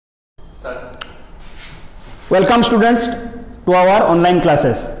Welcome students to our online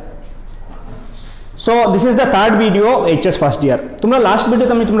classes. So this is the third video HS first year. তোমরা last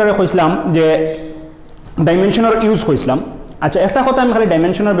ভিডিওতে আমি তোমরা কইছিলাম যে ডাইমেনশনের ইউজ কইছিলাম। আচ্ছা একটা কথা আমি খালি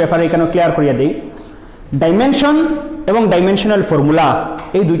ডাইমেনশনের ব্যাপারে এখানে ক্লিয়ার করিয়া দেই। ডাইমেনশন এবং ডাইমেনশনাল ফর্মুলা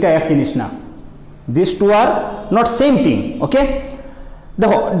এই দুইটা এক জিনিস না। These two are not same thing, okay?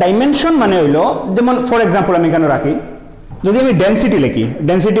 দেখো ডাইমেনশন মানে হইলো যেমন ফর এক্সাম্পল আমি এখানে রাখি যদি আমি ডেনসিটি লিখি,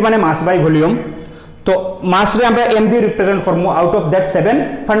 ডেনসিটি মানে মাস বাই ভলিউম, তো মাস রে আমরা m দিয়ে রিপ্রেজেন্ট করব, out of that 7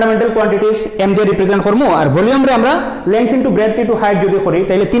 fundamental quantities m দিয়ে রিপ্রেজেন্ট করব, আর ভলিউম রে আমরা length into breadth into height যদি করি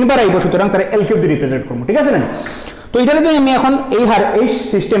তাহলে তিনবার আইব, সুতরাং তার l কিউব দিয়ে রিপ্রেজেন্ট করব, ঠিক আছে না? তো এটা যদি আমি এখন এই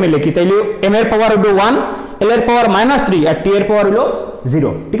সিস্টেমে লিখি তাহলে m এর পাওয়ার হলো 1, l এর পাওয়ার -3 আর t এর পাওয়ার হলো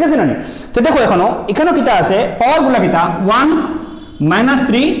 0, ঠিক আছে না? তো দেখো এখানে কিটা আছে, পাওয়ারগুলো কিটা 1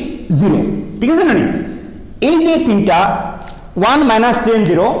 -3 0, ঠিক আছে না? এই যে তিনটা 1 -3 and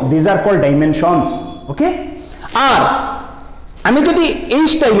 0, these are called dimensions, okay? আর আমি যদি এই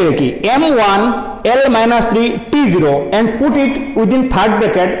স্টাইলে লিখি m1 l -3 t0 and put it within third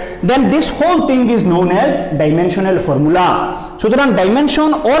bracket, then this whole thing is known as dimensional formula. সুতরাং ডাইমেনশন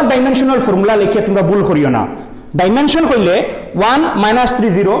or dimensional formula লিখে তোমরা ভুল করিও না। ডাইমেনশন হইলে 1 -3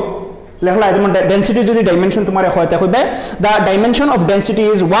 0 লেখলা, যেমন ডেনসিটি যদি ডাইমেনশন তোমার হয় তা কইবে the dimension of density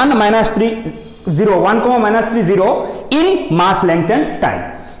is 1 -3 0 1, -3 0 in mass, length and time.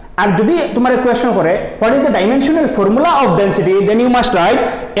 আর যদি তোমার কোয়েশ্চন করে what is the dimensional formula of density, then you must write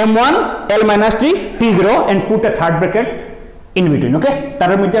m1 l -3 t0 and put a third bracket in between, okay? তার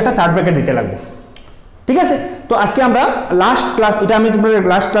মধ্যে একটা third bracket দিতে লাগবে, ঠিক আছে? তো আজকে আমরা লাস্ট ক্লাস, এটা আমি তোমাদের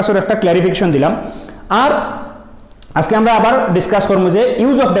লাস্ট ক্লাসের একটা ক্লারিফিকেশন দিলাম, আর আজকে আমরা আবার ডিসকাস করব যে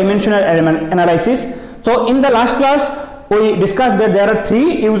ইউজ অফ ডাইমেনশনাল অ্যানালাইসিস। তো in the last class we discussed that there are three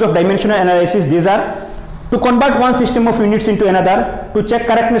use of dimensional analysis. These are to convert one system of units into another, to check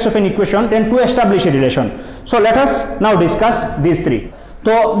correctness of an equation, and to establish a relation. So let us now discuss these three.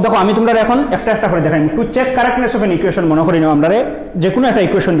 তো দেখো আমি তোমরা এখন একটা করে দেখাই। Two check correctness of N equation, মনে করি আমরা যে কোনো একটা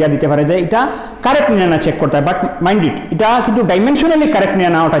ইকুয়েশন দেওয়া দিতে পারে যে এটা কারেক্ট নিয়ে না চেক করতে হয়, বাট মাইন্ড ইট এটা কিন্তু ডাইমেনশনালি কারেক্ট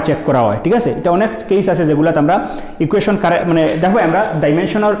নিয়ে না ওটা চেক করা হয়, ঠিক আছে? এটা অনেক কেস আছে যেগুলোতে আমরা ইকুয়েশন মানে দেখো আমরা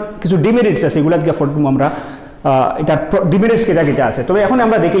ডাইমেনশনের কিছু ডিমেরিটস আছে, এগুলো দিকে ফটো আমরা এটা ডিমেরিটস কেটা আছে। তবে এখন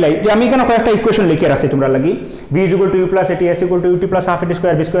আমরা দেখিলাই যে আমি এখানে কয়েকটা ইকুয়েশন লিখে রাখছি তোমরা লাগি, v = u + at, s = ut + half at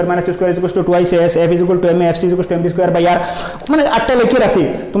square, b square - u square = twice as, f = m, f c = mv square by r, মানে আটটা লিখে রাখছি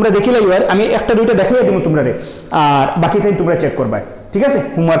তোমরা দেখিলাই। আর আমি একটা দুইটা দেখাই দিব তোমরা, আর বাকিটা তোমরা চেক করবা, ঠিক আছে?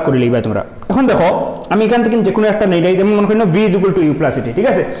 হোমওয়ার্ক করে লিখবা তোমরা। এখন দেখো আমি এখান থেকে যে কোনো একটা নেই, যেমন মনে করি v = u + at, ঠিক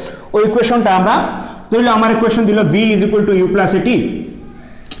আছে? ওই ইকুয়েশনটা আমরা ধরলে আমার ইকুয়েশন দিল v = u + at,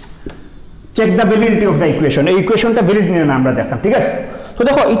 check the validity of the equation. এই ইকুয়েশনটা ভ্যালিড নিয়ে না আমরা দেখতাম, ঠিক আছে? তো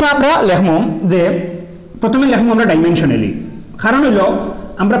দেখো এটা আমরা লিখবো যে প্রথমে লিখবো আমরা ডাইমেনশনালি, কারণ হলো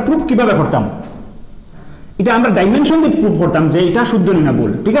আমরা প্রুফ কিভাবে করতাম, এটা আমরা ডাইমেনশন দিয়ে প্রুফ করতাম যে এটা শুদ্ধ না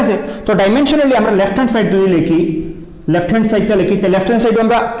ভুল, ঠিক আছে? তো ডাইমেনশনালি আমরা লেফট হ্যান্ড সাইড যদি লিখি, লেফট হ্যান্ড সাইডটা লিখি, তো লেফট হ্যান্ড সাইডে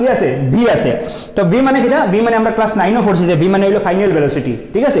আমরা কি আছে, v আছে। তো v মানে কিটা, v মানে আমরা ক্লাস 9 পড়ছি যে v মানে হলো ফাইনাল ভেলোসিটি,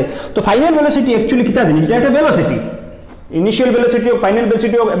 ঠিক আছে? তো ফাইনাল ভেলোসিটি অ্যাকচুয়ালি কিটা জানি, এটা একটা ভেলোসিটি, ইনিশিয়াল ভেলোসিটি হোক, ফাইনাল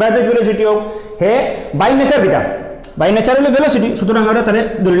ভেলোসিটি হোক, এভারেজ ভেলোসিটি হোক, হে বাই নেচার কিটা, বাই নেচার হলো ভেলোসিটি, সুতরাং আমরা তাহলে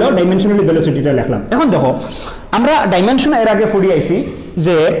ধরল ডাইমেনশনালি ভেলোসিটিটা লিখলাম। এখন দেখো আমরা ডাইমেনশন এর আগে পড়ি আইছি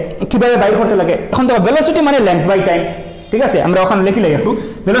যে কিভাবে বাইর করতে লাগে। এখন দেখো ভেলোসিটি মানে লেংথ বাই টাইম, ঠিক আছে? আমরা ওখানে লিখি লাগে একটু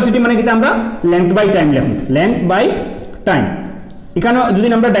ভেলোসিটি মানে কিটা, আমরা লেংথ বাই টাইম লিখুন, লেংথ বাই টাইম। এখানে যদি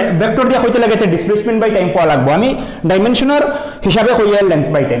আমরা ভেক্টর দিয়ে হইতে লাগে ডিসপ্লেসমেন্ট বাই টাইম পাওয়া লাগবে, আমি ডাইমেনশনের হিসাবে হইয়া লেংথ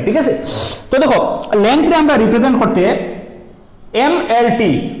বাই টাইম, ঠিক আছে? তো দেখো লেংথরে আমরা রিপ্রেজেন্ট করতে mlt,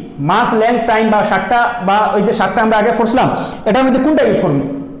 মাস লেংথ টাইম বা 7টা, বা ওই যে 7টা আমরা আগে পড়ছিলাম, এটার মধ্যে কোনটা ইউজ করব?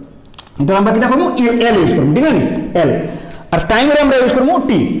 তো আমরা কিটা করব, l ইউজ করব, ঠিক আছে? l। আর টাইমের আমরা ইউজ করব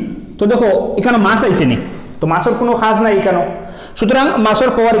t। তো দেখো এখানে মাস আইছে নি, তো মাসের কোনো কাজ নাই এখানে, সুতরাং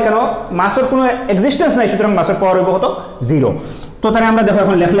মাসের পাওয়ার এখানে মাসের কোনো এক্সিস্টেন্স নাই, সুতরাং মাসের পাওয়ার হইব কত, 0। তো তাহলে আমরা দেখো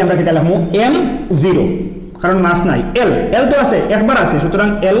এখন লিখলে আমরা কিটা লিখব m0, কারণ মাস নাই, l তো আছে একবার আছে, সুতরাং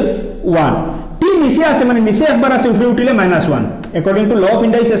l1, t নিচে আছে মানে নিচে একবার আছে, উপরে উঠিলে -1 according to law of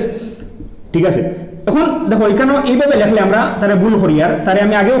indices, ঠিক আছে? এখন দেখো এখানে এইভাবে লিখলে আমরা তারে ভুল করি, আর তারে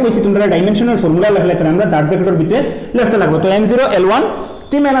আমি আগেও কইছি তোমরা ডাইমেনশনাল ফর্মুলা লিখলে তারে আমরা থার্ড ব্র্যাকেটের ভিতরে লিখতে লাগবে। তো m0 l1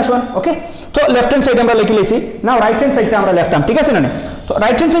 t -1, ওকে? তো লেফট হ্যান্ড সাইড আমরা লিখে লইছি, নাও রাইট হ্যান্ড সাইডটা আমরা লিখতাম, ঠিক আছে না? তো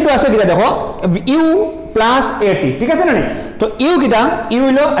রাইট হ্যান্ড সাইডে আছে কিটা, দেখো u + at, ঠিক আছে না? তো u কিটা, u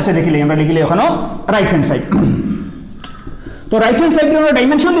হলো, আচ্ছা দেখিলে আমরা লিখলে এখানে রাইট হ্যান্ড সাইড। তো রাইট হ্যান্ড সাইডে আমরা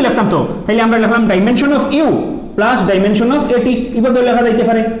ডাইমেনশন দিয়ে লিখতাম, তো তাহলে আমরা লিখলাম dimension of u + dimension of at, এইভাবে লেখা যাইতে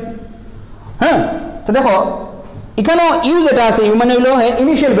পারে, হ্যাঁ? তো দেখো এখানে ইউ যেটা আছে ইউ মানে হলো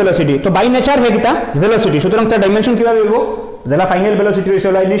ইনিশিয়াল ভেলোসিটি তো বাই নেচার হে কিতা ভেলোসিটি সুতরাং তার ডাইমেনশন কিভাবে হইব যেটা ফাইনাল ভেলোসিটি রইছে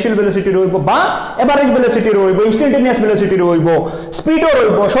হলো ইনিশিয়াল ভেলোসিটি রইব বা এভারেজ ভেলোসিটি রইব ইনস্ট্যান্টেনিয়াস ভেলোসিটি রইব স্পিডও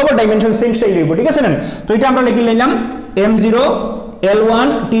রইব সব ডাইমেনশন সেম স্টাইল রইব ঠিক আছে না তো এটা আমরা লিখে নিলাম m0 l1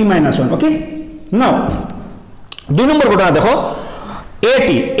 t-1 ওকে নাও দুই নম্বর ঘটনা দেখো at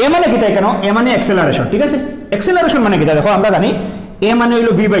a মানে কিতা কেন a মানে অ্যাক্সেলারেশন ঠিক আছে অ্যাক্সেলারেশন মানে কিতা দেখো আমরা জানি a মানে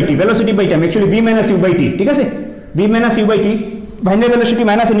হলো v/t velocity by time actually v - u/t ঠিক আছে v - u/t final velocity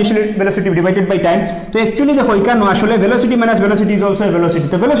minus initial velocity divided by time তো एक्चुअली দেখো এখানে আসলে velocity minus velocity is also velocity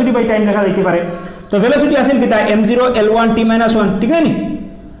তো ভেলোসিটি বাই টাইম লেখা যাইতে পারে তো ভেলোসিটি আছে কিতা m0 l1 t-1 ঠিক আছে নি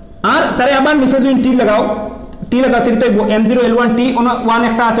আর তারে আবার নিচে যদি t লাগাও t লাগাতে তো m0 l1 t 1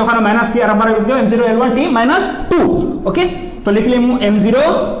 একটা আছে ওখানে মাইনাস কি আর আবার লিখো m0 l1 t - 2 ওকে তো লিখলাম m0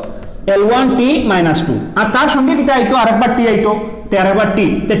 l1 t - 2 আর তার সঙ্গে কিতা আইতো আরেকবার t আইতো তে আরেকবার t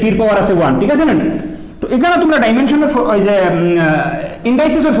তে t এর পাওয়ার আছে 1 ঠিক আছে না তো এখানে তোমরা ডাইমেনশনের ওই যে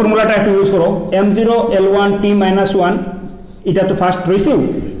ইন্ডাইসেসের ফর্মুলাটা একটু ইউজ করো m0 l1 t-1 এটা তো ফার্স্ট রইছে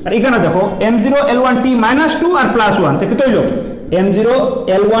আর এখানে দেখো m0 l1 t-2 আর +1 তে কত হইলো m0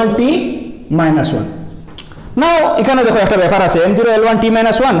 l1 t-1 নাও এখানে দেখো একটা ব্যাপার আছে m0 l1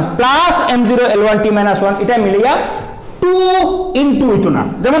 t-1 plus m0 l1 t-1 এটা মিলিয়া 2 into হইতো না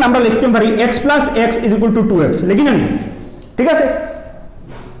যেমন আমরা লিখতে পারি x + x = 2x লিখি না ঠিক আছে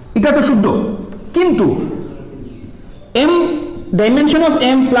এটা তো শুদ্ধ কিন্তু m dimension of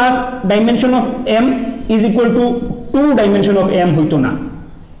m plus dimension of m is equal to 2 dimension of m হইতো না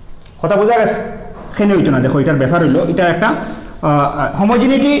কথা বোঝা গেছে এখানে হইতো না দেখো এটার ব্যাপার হলো এটা একটা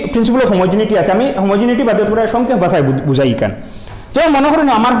হোমোজেনিটি প্রিন্সিপল অফ হোমোজেনিটি আছে আমি হোমোজেনিটি বাদে পুরো সংখ্যা ভাষায় বুঝাই কেন যেমন মনে করুন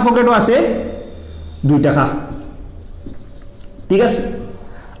আমার পকেটও আছে 2 টাকা ঠিক আছে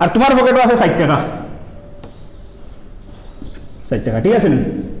আর তোমার পকেটও আছে 60 টাকা 60 টাকা ঠিক আছে না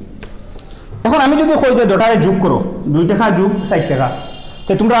এখন আমি যদি কই যে দুটারে যোগ করো 2 টাকা যোগ 60 টাকা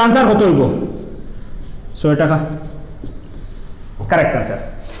তে তোমরা आंसर কত হইব 6 টাকা কারেক্ট आंसर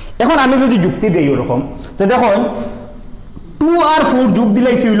এখন আমি যদি যুক্তি দেই এরকম যে দেখো 2 আর 4 যোগ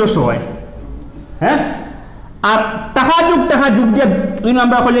দিলেই হইলো 6 হ্যাঁ আর টাকা যোগ দিয়ে দুই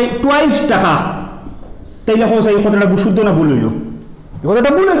আমরা কইলে টুয়াইস টাকা তাইলে কোন সেই কথাটা শুদ্ধ না ভুল হইলো এই কথাটা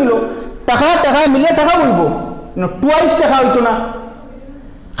ভুল হইলো টাকা মিলে টাকা হইব না টুয়াইস টাকা হইতো না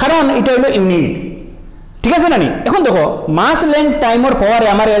কারণ এটা হলো ইউনিট ঠিক আছে না নি এখন দেখো মাস লেন্থ টাইম আর পাওয়ারে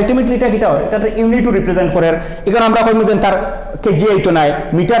আমার আলটিমেটলি এটা কিটা হয় এটা ইউনিট টু রিপ্রেজেন্ট করে এখন আমরা কইমু দেন তার কেজি আইতো নাই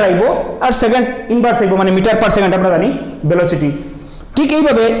মিটার আইবো আর সেকেন্ড ইনভার্স আইবো মানে মিটার পার সেকেন্ড আমরা জানি ভেলোসিটি ঠিক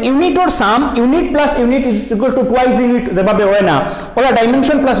এইভাবে unit or some unit plus unit is equal to twice unit যেভাবে হয় না OLA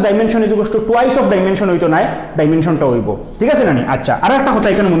dimension plus dimension is equal to twice of dimension হইতো নাই ডাইমেনশনটা হইবো ঠিক আছে না নি আচ্ছা আর একটা কথা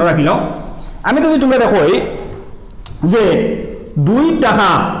এখানে মনে রাখিলো আমি যদি তোমরা দেখো যে 2 টাকা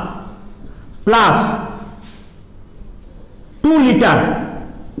প্লাস 2 লিটার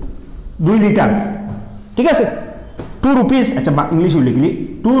 2 লিটার ঠিক আছে 2 রুপিস আচ্ছা ইংলিশ লিখলি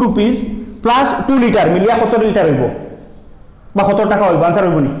 2 রুপিস প্লাস 2 লিটার মিলিয়া কত লিটার হইব বা কত টাকা হইব आंसर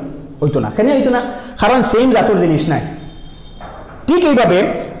হইব নি হইতো না কেন হইতো না কারণ সেম জাতীয় জিনিস নাই ঠিক এইভাবে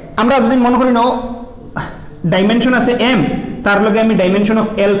আমরা যদি মনে করি নাও ডাইমেনশন আছে m তার লগে আমি ডাইমেনশন অফ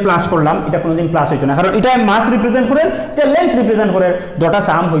l প্লাস করলাম এটা কোনোদিন প্লাস হইতো না কারণ এটা মাস রিপ্রেজেন্ট করে এটা লেন্থ রিপ্রেজেন্ট করে দুটো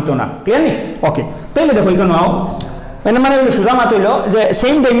সাম হইতো না ক্লিয়ার নি ওকে তাইলে দেখো এখানে নাও মানে সোজা মাত হইলো যে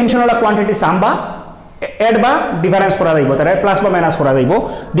সেম ডাইমেনশনাল কোয়ান্টিটি সাম বা এড বা ডিফারেন্স করা যাইব তারা প্লাস বা মাইনাস করা যাইব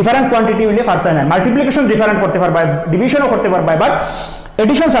ডিফারেন্ট কোয়ান্টিটি হইলে পারতে না মাল্টিপ্লিকেশন ডিফারেন্ট করতে পারবা ডিভিশনও করতে পারবা but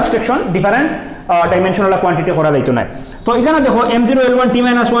addition subtraction different dimensional quantity করা যাইতো না তো এখানে দেখো m0 l1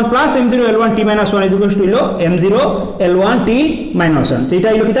 t-1 plus m0 l1 t-1 is equal to m0 l1 t-1 তো এটা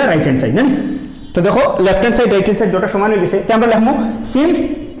হইলো কিটা রাইট হ্যান্ড সাইড না তো দেখো left hand side right hand side দুটো সমান হয়ে গেছে তো আমরা লিখমু since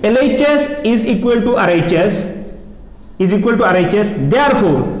LHS is equal to RHS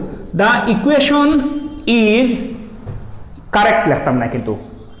therefore the equation is correct লিখতাম না কিন্তু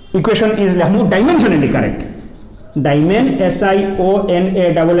equation is লিখমু dimensionally correct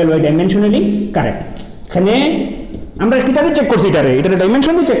dimensionally correct এখানে আমরা কিটাতে চেক করছি এটা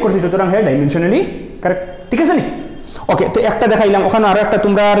ডাইমেনশন দিয়ে চেক করছি সুতরাং হ্যাঁ ডাইমেনশনালি কারেক্ট ঠিক আছে নি ওকে তো একটা দেখাইলাম ওখানে আরো একটা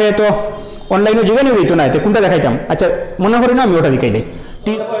তোমরা তো অনলাইনে জিগানি হইতো না তো কোনটা দেখাইতাম আচ্ছা মনে করি না আমি ওটা দেখাইলে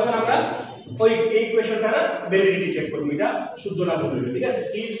ঠিক আছে এখন আমরা ওই এই ইকুয়েশনটার ভ্যালিডিটি চেক করব এটা শুদ্ধ না ভুল ঠিক আছে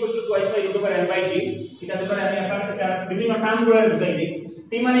t = 2/l/t এটা ধরে আমি আপনার এটা বিভিন্ন টার্মগুলো বুঝাই দিই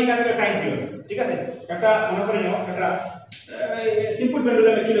t মানে এখানে টাইম পিরিয়ড ঠিক আছে একটা মনে করি নাও একটা সিম্পল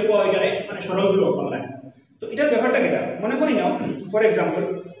পেন্ডুলাম एक्चुअली কোয়া এখানে মানে সরল ধ্রুবক অনলাইন তো এটার ব্যাপারটা কিটা মনে করি নাও ফর एग्जांपल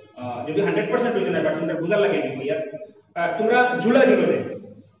যদি 100% হইতো না বাট তোমরা বুঝার লাগে নি ভাইয়া তোমরা ঝুলা দিলো যে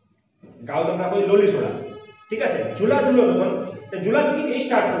গাও তোমরা কই ললি ছোড়া ঠিক আছে ঝুলা দিলো তখন তো ঝুলা থেকে এই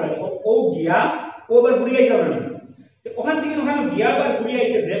স্টার্ট করবে ও গিয়া ও আবার ঘুরিয়ে যাবে না ওখান থেকে ওখানে গিয়া বা ঘুরিয়ে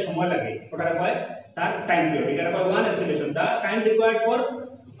আইতে যে সময় লাগে ওটা কয় তার টাইম পিরিয়ড। এটা কয় one oscillation, the time required for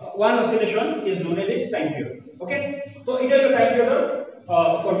one oscillation is known as it's time period. ওকে, তো এটা হলো টাইম পিরিয়ডের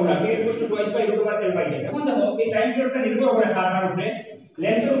formula, t equals to twice by root over l by t। এখন দেখো এই টাইম পিরিয়ডটা নির্ভর করে কার উপরে,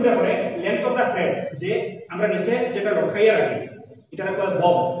 লেন্থের উপরে করে, লেন্থ অফ দা থ্রেড, যে আমরা নিচে যেটা লটকাইয়া রাখি এটা কয়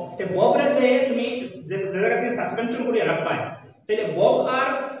বব। তে বব রে যে তুমি যে জায়গাতে সাসপেনশন করিয়া রাখবা, তাহলে বব আর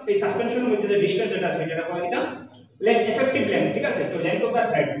এই সাসপেনশনের মধ্যে যে ডিসটেন্স যেটা আছে এটা কয় এটা লেন্থ, এফেক্টিভ লেন্থ। ঠিক আছে, তো লেন্থ অফ দা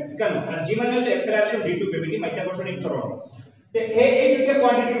থ্রেড কেন, আর জি মানে হলো অ্যাক্সেলারেশন ডিউ টু গ্র্যাভিটি, মাধ্যাকর্ষণিক ত্বরণ। তে এই দুইটা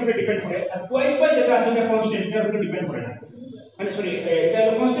কোয়ান্টিটির উপরে ডিপেন্ড করে, আর টুয়াইস বাই যেটা আছে এটা কনস্ট্যান্ট, এটার উপরে ডিপেন্ড করে না, মানে সরি এটা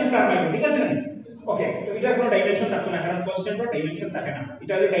হলো কনস্ট্যান্ট টার্ম আইবো। ঠিক আছে না? ওকে, তো এটার কোনো ডাইমেনশন থাকতো না, কারণ কনস্ট্যান্টের ডাইমেনশন থাকে না।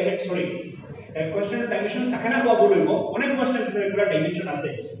 এটা হলো ডাইমেনশন, সরি কনস্ট্যান্ট ডাইমেনশন থাকে না বা বলব, অনেক কনস্ট্যান্ট এর রেগুলার ডাইমেনশন আছে,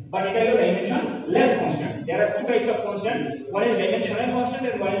 বাট এটা হলো dimension less constant. There are two types of constant, one is dimensional constant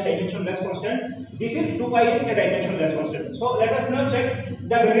and one is dimensionless constant. This is 2 pi is a dimensionless constant. So let us now check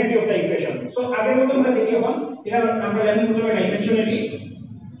the validity of the equation. So আগের মতো আমরা দেখি, এখন এখানে আমরা জানি প্রথমে dimensionally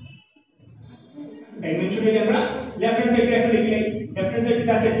আমরা লেফট হ্যান্ড সাইডে একটা লিখি, লেফট হ্যান্ড সাইডে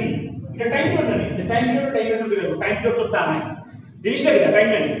আছে t, এটা টাইম পিরিয়ড না, যে টাইম পিরিয়ড ডাইমেনশন দিলে টাইম পিরিয়ড তো তা নাই, জিনিসটা কি টাইম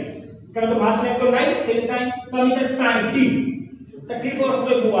নাই, কারণ তো মাস লেন্থ তো নাই, তাহলে টাইম তো আমি তার টাইম t, তা t ফর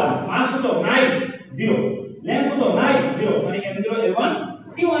হবে 1, মাস তো নাই 0, লেন্থ তো নাই 0, মানে m0 l1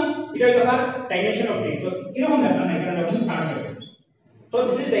 t1, এটা হলো তার ডাইমেনশন অফ t। তো এরকম লেখা নাই, কারণ আপনি টাইম হবে, তো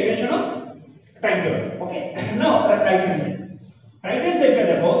this is dimension of time period. Okay, now right hand side, right hand সাইডটা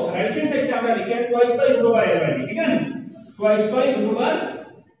দেখো, রাইট হ্যান্ড সাইডটা আমরা লিখি twice by root over l by g। ঠিক আছে, twice by root over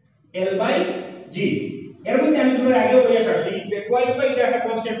l by g। এর মধ্যে আমি তোমাদের আগেও বলে আসছি যে টুয়াইস বাই এটা একটা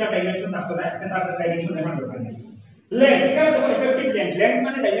কনস্ট্যান্ট, তার ডাইমেনশন থাকতো না, এটা তার ডাইমেনশন দেখার দরকার নেই। লেন্থ, এখানে দেখো এফেক্টিভ লেন্থ, লেন্থ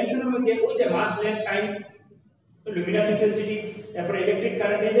মানে ডাইমেনশনের মধ্যে ওই যে মাস, লেন্থ, টাইম, লুমিনাস ইন্টেন্সিটি, তারপরে ইলেকট্রিক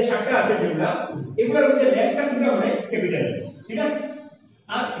কারেন্ট, এই যে সাতটা আছে যেগুলা, এগুলোর মধ্যে লেন্থটা কোনটা হবে ক্যাপিটাল। ঠিক আছে,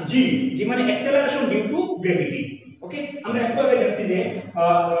 আর জি, জি মানে অ্যাক্সেলারেশন ডিউ টু গ্র্যাভিটি। ওকে, আমরা একটু আগে দেখছি যে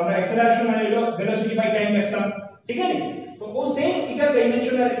আমরা অ্যাক্সেলারেশন মানে হলো ভেলোসিটি বাই টাইম দেখলাম। ঠিক আছে, তো ও সেম এটার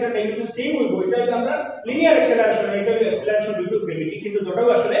ডাইমেনশন আর এটার ডাইমেনশন সেম হইব, এটা হলো আমরা লিনিয়ার অ্যাক্সেলারেশন, এটা হলো অ্যাক্সেলারেশন ডিউ টু গ্র্যাভিটি, কিন্তু দুটোও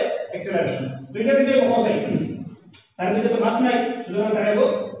আসলে অ্যাক্সেলারেশন। তো এটা কিন্তু সহজ হয়, তার মধ্যে তো মাস নাই, সুতরাং দাঁড়াবো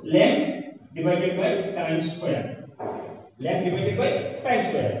length divided by time square, length divided by time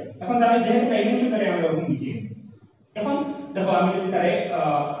square. এখন আমি যেহেতু ডাইমেনশন ধরে আমরা ওরকম লিখি, এখন দেখো আমি যদি তারে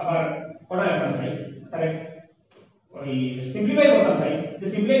আবার পড়া লেখার চাই, তারে ওই সিম্পলিফাই করতে চাই, যে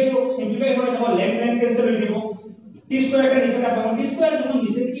সিম্পলিফাই করে দেখো লেন্থ ক্যান্সেল হয়ে যাব, টি স্কয়ারটা নিচে থাকবে, টি স্কয়ার যখন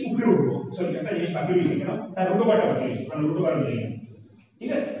নিচে থেকে উপরে উঠবো, সরি একটা জিনিস বাকি রইছে, কেন তার রুট ওভারটা বাকি রইছে, কারণ রুট ওভার হয়ে যায়। ঠিক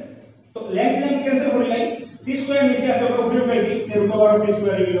আছে, তো লেন্থ ক্যান্সেল করে লাই, টি স্কয়ার নিচে আসে ওটা উপরে উঠে গেল, এর রুট ওভার টি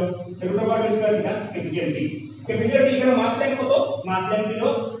স্কয়ার হয়ে গেল, এর রুট ওভার টি স্কয়ার দিলা ক্যাপিটাল টি। ক্যাপিটাল টি এখানে মাস লেন্থ কত, মাস লেন্থ দিল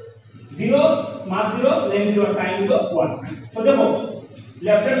 0, মাস 0, লেন্থ 0, টাইম দিল 1। তো দেখো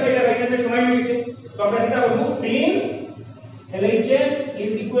লেফট হ্যান্ড সাইড আর রাইট হ্যান্ড সাইড সমান হয়ে গেছে, তো আমরা এটা বলবো since LHS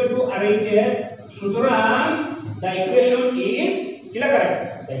is equal to RHS, সুতরাং the equation is correct,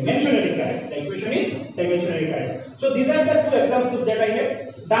 dimensionally correct, the equation is dimensionally correct. So these are the two examples that I have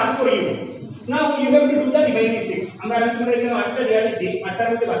done for you. Now you have to do the remaining 6. আমরা আমি তোমাদের এখানে 8টা দেয়া দিয়েছি, 8টার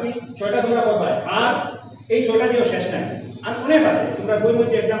মধ্যে বাকি 6টা তোমরা করবে, আর এই 6টা দিয়েও শেষ না, আর অনেক আছে, তোমরা বইয়ের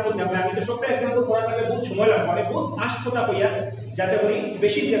মধ্যে एग्जांपल দেখবে, আমি তো সবটা एग्जांपल করার আগে বহুত সময় লাগবে, আমি বহুত ফাস্ট কথা কইয়া যাতে করি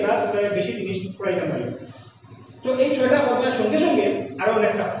বেশি জায়গা তোমরা বেশি জিনিস পড়াইতে পারি। তো এই 6টা করবার সঙ্গে সঙ্গে আরো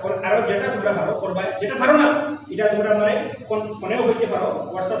একটা, আরো যেটা তোমরা পারো করবা, যেটা পারো না এটা তোমরা মানে ফোনেও হইতে পারো,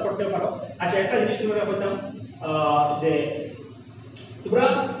 হোয়াটসঅ্যাপ করতেও পারো। আচ্ছা একটা জিনিস তোমরা বলতাম যে তোমরা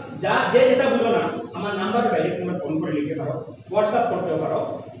যা যেটা বুঝো না আমার নাম্বার ডাইরেক্ট তোমরা ফোন করে লিখতে পারো, হোয়াটসঅ্যাপ করতেও পারো,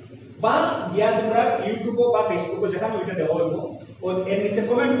 বা গিয়া তোমরা ইউটিউবে বা ফেসবুকে যেখানে ওইটা দেওয়া হইব ওই এর নিচে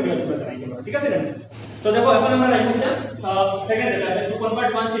কমেন্ট করে তোমরা জানাইতে পারো। ঠিক আছে না? তো দেখো এখন আমরা রাখবো না সেকেন্ড যেটা আছে to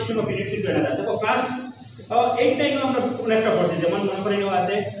convert one system of units into another. দেখো ক্লাস 8 9 আমরা অনেকটা পড়ছি, যেমন মনে করে নেওয়া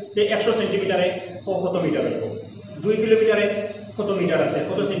আছে যে 100 সেন্টিমিটারে কত মিটার হইব, 2 কিলোমিটারে কত মিটার আছে,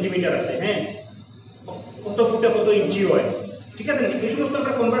 কত সেন্টিমিটার আছে, হ্যাঁ কত ফুটে কত ইঞ্চি হয়। ঠিক আছে, এই সমস্ত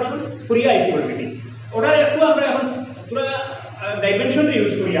আমরা কনভার্সন করিয়া আইছি অলরেডি, ওটা একটু আমরা এখন পুরো ডাইমেনশন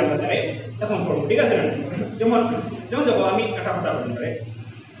ইউজ করি আমরা তারে এখন করব। ঠিক আছে না? যেমন যেমন দেখো আমি একটা কথা বলি তারে,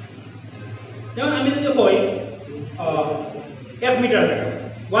 যেমন আমি যদি কই 1 মিটার জায়গা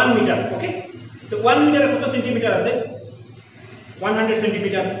 1 মিটার, ওকে, তো 1 মিটারে কত সেন্টিমিটার আছে, 100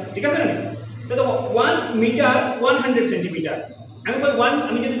 সেন্টিমিটার। ঠিক আছে না? তো দেখো 1 মিটার 100 সেন্টিমিটার, আমি কই 1,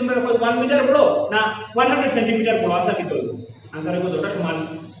 আমি যদি তোমরা কই 1 মিটার বড় না 100 সেন্টিমিটার বড়, আনসার কি করব? আনসারে কত ওটা সমান,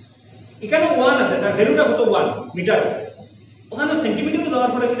 এখানে 1 আছে, তার ভ্যালুটা কত 1 মিটার, ওখানে সেন্টিমিটার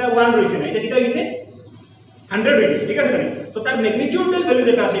দেওয়ার পরে এটা 1 রইছে না, এটা কি হইছে 100 হয়ে গেছে। ঠিক আছে না? তো তার ম্যাগনিটিউডাল ভ্যালু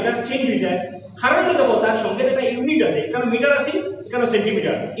যেটা আছে এটা চেঞ্জ হয়ে যায় কারণ দেখো তার সঙ্গে একটা ইউনিট আছে, এখানে মিটার আছে, এখানে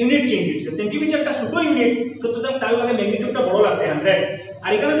সেন্টিমিটার, ইউনিট চেঞ্জ হচ্ছে। সেন্টিমিটারটা ছোট ইউনিট, সুতরাং তার লগে ম্যাগনিটিউডটা বড় লাগছে 100,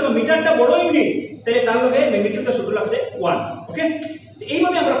 আর এখানে দেখো মিটারটা বড় ইউনিট, তাহলে তার লগে ম্যাগনিটিউডটা ছোট লাগছে 1। ওকে,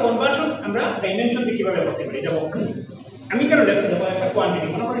 এইভাবে আমরা কনভার্সন আমরা ডাইমেনশন দিয়ে কিভাবে করতে পারি দেখো। আমি কেন লেখছি দেখো, একটা কোয়ান্টিটি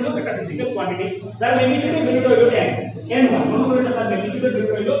মনে করি একটা ফিজিক্যাল কোয়ান্টিটি, তার ম্যাগনিটিউডের ভ্যালুটা হলো n1, মনে করি তার ম্যাগনিটিউডের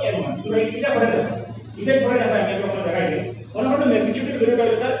ভ্যালুটা হলো n1। তোমরা এটা করে দেখো, হিসাব করে দেখো, আমি আপনাদের দেখাই দিই। মনে করো ম্যাগনিটিউডের ভ্যালুটা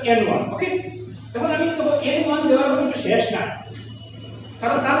হলো তার n1। ওকে, এখন আমি তো n1 দেওয়ার কোনো শেষ না,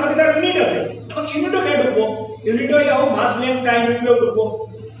 কারণ তার মধ্যে তার ইউনিট আছে। এখন ইউনিটও কে ঢুকবো, ইউনিটও যাও মাস লেন্থ টাইম ইউনিটও ঢুকবো,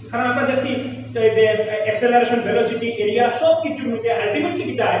 কারণ আমরা দেখছি যে অ্যাক্সেলারেশন ভেলোসিটি এরিয়া সব কিছুর মধ্যে আলটিমেটলি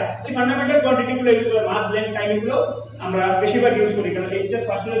কি তাই এই ফান্ডামেন্টাল কোয়ান্টিটি গুলো ইউজ করে, মাস লেন্থ টাইম গুলো আমরা বেশিরভাগ ইউজ করি, কারণ এইচএস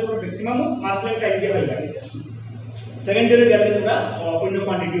ফার্স্ট ইয়ারের পুরো ম্যাক্সিমাম মাস লেন্থ টাইম দিয়ে পাই যায়, সেকেন্ড ইয়ারে যাতে আমরা অন্য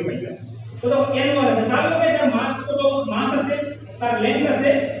কোয়ান্টিটিও পাই যায়। তো দেখো n1 আছে, তার লগে তার মাস কত, মাস আছে, তার লেন্থ আছে,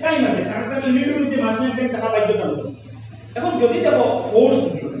 টাইম আছে, তার ইউনিটের মধ্যে মাস লেন্থ টাইম দেখা বাধ্যতামূলক। এখন যদি দেখো ফোর্স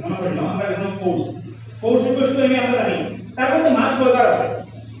মনে করি না, আমরা এখন ফোর্স ইকুয়াল টু আমি আমরা জানি তার মধ্যে মাস কয়বার আছে,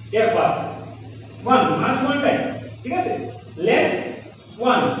 একবার 1, মাস 1 টাইম, ঠিক আছে, লেন্থ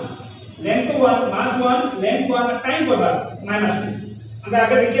 1, লেন্থ তো 1, মাস 1, লেন্থ 1, আর টাইম কয়বার -2, আমরা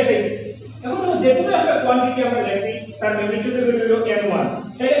আগে দেখিয়ে এসেছি। এখন তো যে কোনো একটা কোয়ান্টিটি আমরা লেখছি তার ম্যাগনিটিউডের ভ্যালু হলো n1,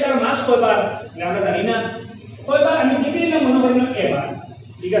 তাহলে তার মাস কয়বার আমরা জানি না, কয়বার আমি লিখে নিলাম মনে করি না a বার,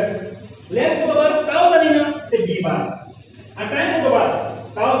 ঠিক আছে, লেন্থ কতবার তাও জানি না, তে b বার, আর টাইম কতবার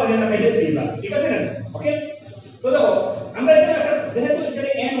তাও জানি না, তাহলে c বার, ঠিক আছে না। ওকে, তো দেখো আমরা এখানে একটা যেহেতু এখানে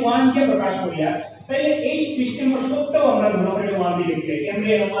n1 দিয়ে প্রকাশ করিয়া, তাহলে এই সিস্টেমের সবটাও আমরা মনে করি 1 দিয়ে লিখলে,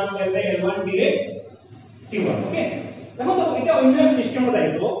 n1 l1 দিলে c1। ওকে, দেখো তো এটা অন্য সিস্টেমে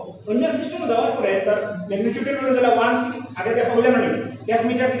যাইতো, অন্য সিস্টেমে যাওয়ার পরে তার ম্যাগনিটিউডের ভ্যালু যেটা 1 আগে দেখা হলো না, 1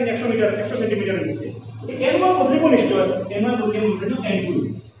 মিটার থেকে 100 মিটার 100 সেন্টিমিটার হয়ে গেছে, এই n1 বদলিব নিশ্চয়, n1 বদলিব কিন্তু n2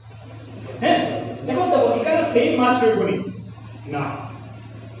 হইছে। হ্যাঁ, দেখো তো এখানে সেম মাস হইব না,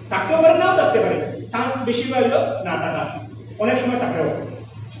 থাকতে পারে নাও থাকতে পারে, চান্স বেশি পাইলো না থাকা, অনেক সময় থাকলেও।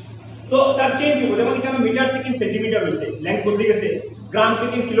 তো তার চেঞ্জ হইব, যেমন এখানে মিটার থেকে সেন্টিমিটার হইছে, লেন্থ বদলে গেছে, গ্রাম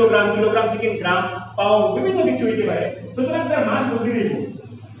থেকে কিলোগ্রাম, কিলোগ্রাম থেকে গ্রাম, পাউন্ড, বিভিন্ন কিছু হইতে পারে, সুতরাং তার মাস বদলে দিব।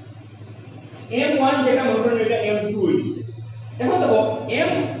 m1 যেটা মনে করেন এটা m2 হইছে। এখন দেখো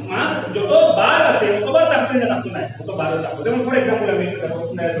m মাস যত বার আছে ততবার থাকতে না থাকতে না, তত বার থাকবে। যেমন ফর एग्जांपल আমি এটা দেখো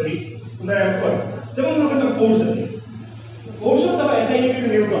তোমরা ধরি, তোমরা কর, যেমন মনে করেন ফোর্স আছে, ফোর্স তো এসআই ইনটু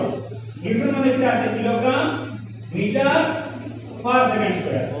নিউটন, নিউটন মানে কি আছে, kilogram metre per second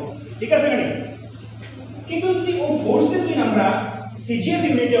square, ঠিক আছে না। কিন্তু যদি ও ফোর্সের যদি আমরা সিজিএস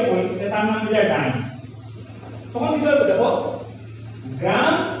ইউনিটে করি তার নাম হলো ডাইন, তখন কি হবে দেখো,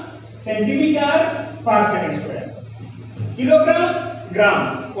 গ্রাম centimetre per second square, kilogram গ্রাম,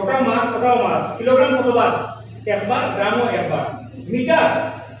 ওটাও মাস, কিলোগ্রাম কতবার একবার, গ্রামও একবার, মিটার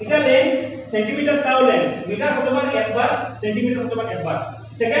এটা লেন্থ, সেন্টিমিটার তাও লেন্থ, মিটার কতবার একবার, সেন্টিমিটার কতবার একবার,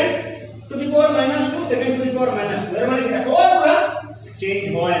 second to the power -2, second to the পাওয়ার -2, এর মানে এটা কোনটা চেঞ্জ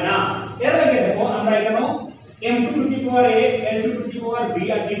হয় না। এর আগে দেখো আমরা এখানে m2 to the power a, l2 to the power b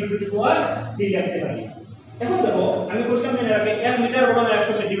R d2 to the power c লিখতে পারি। এখন দেখো আমি বলছিলাম যে এর 1 মিটার বড় না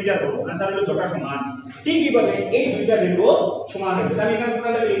 100 সেন্টিমিটার বড়, आंसर হলো দুটো সমান, ঠিক এইভাবে এই দুইটা ভ্যালু সমান হবে। আমি এখানে পুরো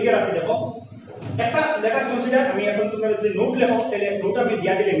লেভেল এরিয়া আছে দেখো, একটা লেট আস কনসিডার, আমি এখন তোমরা যদি নোট লেখো তাহলে নোট আমি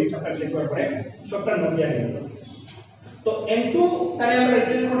দিয়া দিলে আমি সবটা শেষ করার পরে সবটা নোট দিয়া দিই। তো n2 তাহলে আমরা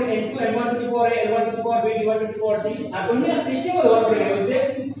রিপ্রেজেন্ট করি n2 n1 to the power a, l1 to the power b, d1 to the power c, আর অন্য সিস্টেম ব্যবহার করে হইছে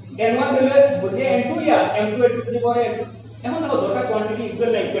n1 হলো বলতে n2 yeah m2 to the power a। এখন দেখো দুটো কোয়ান্টিটি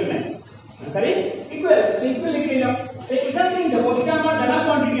ইকুয়াল না, आंसर इज इक्वल, तो इक्वल लिख নিলাম। তো এখান থেকে দেখো এটা আমার জানা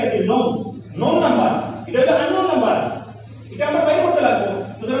কোয়ান্টিটি আছে নোন নাম্বার, এটা হলো আননোন নাম্বার, এটা আমরা বাইর করতে লাগবে।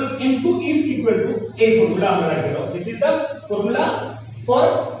 সুতরাং n2 is equal to এই ফর্মুলা আমরা রাখবো, this is the formula for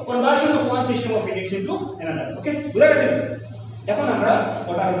conversion of one system of index into another. ওকে, বুঝা গেছে? এখন আমরা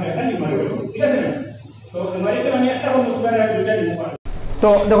ওটার উপরে একটা নিউমারিক্যাল, ঠিক আছে না? তো নিউমারিক্যাল আমি একটা ফর্মুলা রাখবো, দুইটা লিখব। তো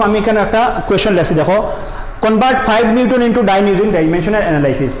দেখো আমি এখানে একটা কোশ্চেন লিখছি, দেখো convert 5 Newton into dyne using dimensional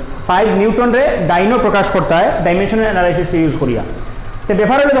analysis। 5 Newton রে ডাইনো প্রকাশ করতে হয় ডাইমেনশনাল অ্যানালাইসিস ইউজ করিয়া। তো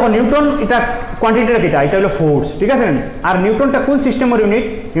ব্যাপার হলো দেখো নিউটন এটা কোয়ান্টিটিটা কিটা, এটা হলো ফোর্স, ঠিক আছে না। আর নিউটনটা কোন সিস্টেমের ইউনিট,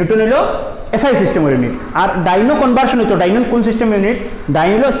 নিউটন হলো এসআই সিস্টেমের ইউনিট। আর ডাইনো কনভার্সন হতো, ডাইনো কোন সিস্টেমের ইউনিট,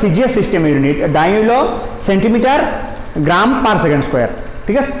 ডাইন হলো সিজিএস সিস্টেমের ইউনিট, ডাইন হলো সেন্টিমিটার গ্রাম পার সেকেন্ড স্কয়ার,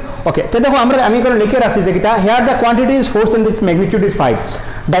 ঠিক আছে। ওকে, তো দেখো আমি এখানে লিখে রাখছি যে কিটা, here the quantity is force and it's magnitude is 5।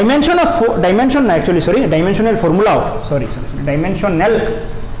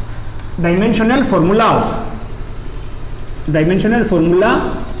 dimensional formula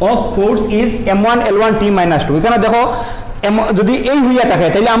of force is m1 l1 t minus 2। এখানে দেখো যদি এই হইয়া থাকে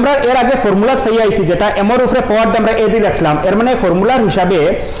তাহলে আমরা এর আগে ফর্মুলা পাই আইছি যেটা এমর উপরে পাওয়ার আমরা এ দিয়ে রাখলাম, এর মানে ফর্মুলার হিসাবে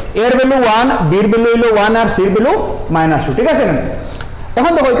এর ভ্যালু 1, বির ভ্যালু হইলো 1 আর সির ভ্যালু -2, ঠিক আছে না?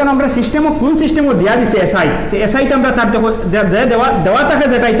 এখন দেখো এখানে আমরা সিস্টেমও কোন সিস্টেমও দেওয়া দিছে এসআই, তো এসআইতে আমরা তার দেখো দেওয়া থাকে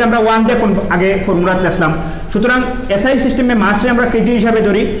যেটা এটা আমরা 1 দিয়ে আগে ফর্মুলাতে আসলাম। সুতরাং এসআই সিস্টেমে মাসে আমরা কেজি হিসাবে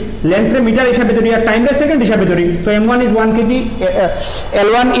ধরি, লেন্থে মিটার হিসাবে ধরি, আর টাইমে সেকেন্ড হিসাবে ধরি। তো m1 is 1 kg,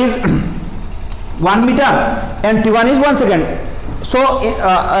 l1 is 1 meter and t1 is 1 second. So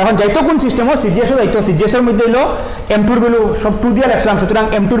এখন যাইতো কোন সিস্টেমও সিজিএসও যাইতো, সিজিএসের মধ্যে হলো m2 এর ভ্যালু সব 2 দিয়ে রাখলাম। সুতরাং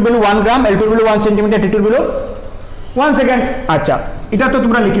m2 এর ভ্যালু 1 গ্রাম, l2 এর ভ্যালু 1 সেন্টিমিটার, t2 এর ভ্যালু 1 সেকেন্ড। আচ্ছা, এটা তো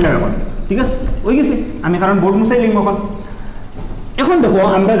তোমরা লিখি লাগাবো, ঠিক আছে? ওই গেছে আমি কারণ বোর্ড মুছাই লিখব। এখন দেখো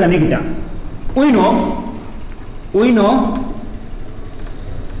আমরা জানি কিটা we know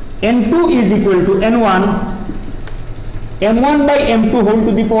n2 is equal to n1 by m2 whole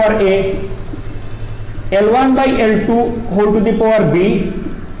to the power a, l1 by l2 whole to the power b,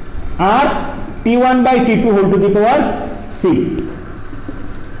 R t1 by t2 whole to the power c।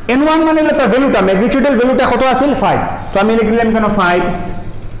 n1 মানে হলো তার ভ্যালুটা, ম্যাগনিটিউডের ভ্যালুটা কত আছিল 5, তো আমি লিখলাম কেন 5।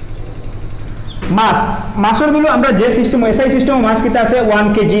 মাসের ভ্যালু আমরা যে সিস্টেম এসআই সিস্টেম মাস কিটা আছে 1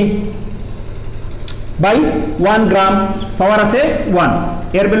 কেজি বাই 1 গ্রাম, পাওয়ার আছে 1,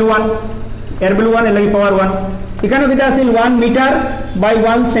 এর ভ্যালু 1, এর ভ্যালু 1 এর লাগি পাওয়ার 1। এখানে কিটা আছিল 1 মিটার বাই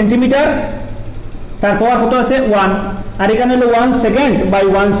 1 সেন্টিমিটার, তার পাওয়ার কত আছে 1, আর এখানে হলো 1 second by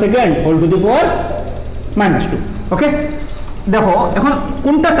 1 second whole to the পাওয়ার -2। ওকে, দেখো এখন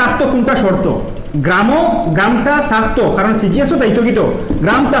কোনটা থাকতো কোনটা শর্ত? গ্রামটা থাকতো, কারণ সিজিএসও তাইতো কি তো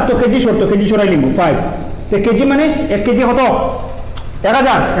গ্রাম থাকতো, কেজি শর্ত, কেজি সরাই নিব 5। তো কেজি মানে 1 কেজি কত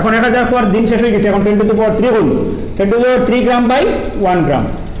 1000, এখন 1000 পর দিন শেষ হয়ে গেছে, এখন 10 টু দি পাওয়ার 3 হল 10 to the power 3 gram by 1 গ্রাম,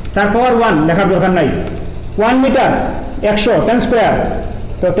 তার পাওয়ার 1 লেখার দরকার নাই। 1 মিটার 100 10 স্কয়ার,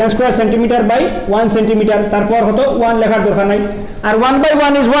 তো 10 স্কয়ার সেন্টিমিটার বাই 1 সেন্টিমিটার, তার পাওয়ার কত 1 লেখার দরকার নাই। আর 1 বাই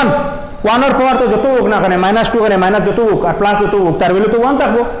 1 ইজ 1, 1 এর পাওয়ার তো যত হোক না কেন -2 করে মাইনাস যত হোক আর প্লাস যত হোক তার ভ্যালু তো 1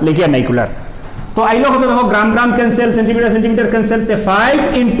 থাকবো, লিখি আর নাই কুলার। তো আইলো কত দেখো গ্রাম ক্যান্সেল, সেন্টিমিটার ক্যান্সেল, তে 5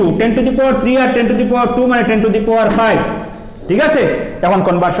 into 10 to the power 3 R 10 to the পাওয়ার 2 মানে 10 টু দি পাওয়ার 5, ঠিক আছে? এখন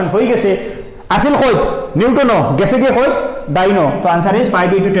কনভার্সন হয়ে গেছে। আসিল কইত নিউটনও গেছে গিয়ে কইত ডাইনো, তো answer is 5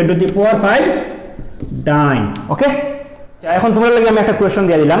 into 10 to the পাওয়ার 5 ডাইন। ওকে, এখন তোমরা লাগি আমি একটা কোয়েশ্চন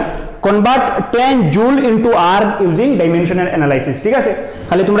দিয়ে দিলাম, convert 10 joule into are using dimensional analysis, ঠিক আছে?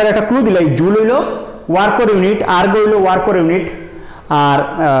 খালি তোমরা একটা ক্লু দিলাই, জুল হইলো ওয়ার্ক পার ইউনিট, আর হইলো ওয়ার্ক পার ইউনিট, আর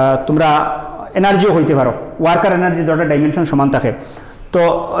তোমরা এনার্জিও হইতে পারো, ওয়ার্ক আর এনার্জি দুটো ডাইমেনশন সমান থাকে। তো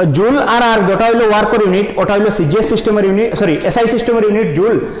জুল আর দুটো হইলো ওয়ার্ক পার ইউনিট, ওটা হইলো সিজিএস সিস্টেমের ইউনিট, সরি এসআই সিস্টেমের ইউনিট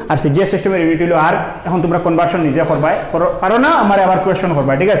জুল, আর সিজিএস সিস্টেমের ইউনিট হইলো আর। এখন তোমরা কনভার্সন নিজে করবা, পারো না আমার আবার কোয়েশ্চন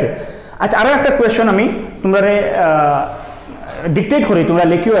করবা, ঠিক আছে? আচ্ছা, আরো একটা কোয়েশ্চন আমি তোমরা ডিকটেট করি, তোমরা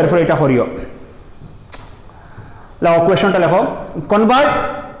লিখিও, এরপর এটা করিও। লাও কোয়েশ্চনটা লেখো, convert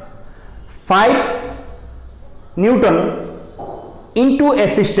 5 Newton into a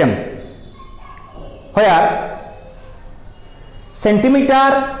system where centimeter,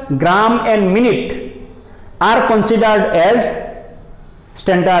 gram and minute are considered as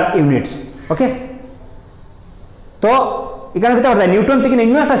standard units. Okay, তো এখানে কি করতে নিউটন থেকে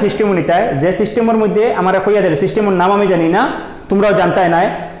অন্য একটা সিস্টেম নিতে হয়, যে সিস্টেমের মধ্যে আমরা কইয়া দেয়, সিস্টেমের নাম আমি জানি না, তোমরাও জানতাই না।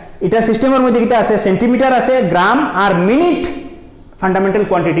 এটা সিস্টেমের মধ্যে কিটা আছে, সেন্টিমিটার আছে, গ্রাম আর মিনিট ফান্ডামেন্টাল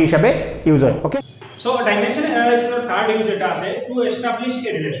কোয়ান্টিটি হিসাবে ইউজ হয়। ওকে, সো ডাইমেনশনাল অ্যানালাইসিসের থার্ড ইউজ এটা আছে টু এস্টাবলিশ এ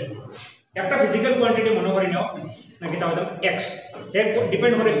রিলেশন। একটা ফিজিক্যাল কোয়ান্টিটি মনে করি নাও নাকি তাও x, এক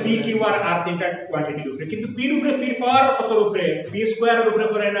ডিপেন্ড করে p q আর r তিনটা কোয়ান্টিটির উপরে, কিন্তু p এর উপরে p এর পাওয়ার কত উপরে, p স্কয়ার এর উপরে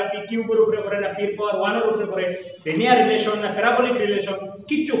করে না, p কিউব এর উপরে করে না, p এর পাওয়ার 1 এর উপরে করে, লিনিয়ার রিলেশন না প্যারাবোলিক রিলেশন,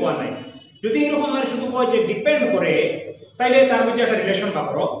 কিচ্ছু কোয়া নাই। যদি এরকম আর শুধু কয় যে ডিপেন্ড করে, তাইলে তার মধ্যে একটা রিলেশন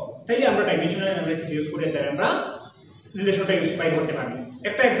পাবো, তাইলে আমরা ডাইমেনশনাল অ্যানালাইসিস ইউজ করে তাহলে আমরা রিলেশনটা ইউজ পাই করতে পারি।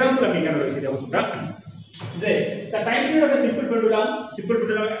 একটা एग्जांपल আমি এখানে রয়েছে, দেখো তোমরা যে the time period of a simple pendulum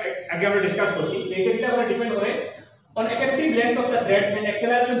আগে আমরা ডিসকাস করছি যে এটা কিটা করে ডিপেন্ড করে on effective length of the thread and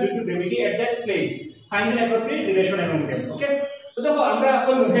acceleration due to gravity at that place, find an appropriate relation among them. Okay, তো দেখো আমরা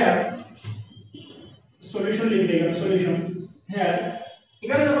এখন here solution লিখে দিলাম, solution here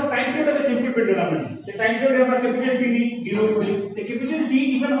এখানে দেখো time period of a simple pendulum যে time period আমরা ক্যাপিটাল T ডিনোট করি, তো ক্যাপিটাল T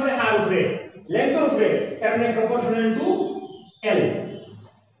ডিপেন্ড করে r উপরে, লেন্থ এর উপরে, এর মানে প্রপোর্শনাল টু l।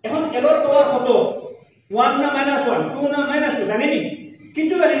 এখন l এর পাওয়ার কত, 1 না -1, 2 না -2 জানি নি,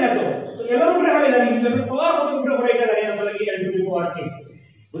 কিছু জানি না। তো l এর উপরে হবে জানি, কিন্তু পাওয়ার কত উপরে করে এটা জানি না, তাহলে কি l to the power k,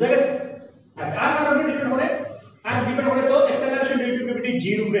 বুঝা গেছে? আচ্ছা, আর কার উপরে ডিপেন্ড করে, আর ডিপেন্ড করে তো acceleration due to gravity g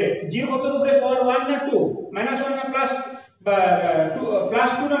এর উপরে, g কত উপরে, পাওয়ার 1 না 2, -1 না প্লাস বা 2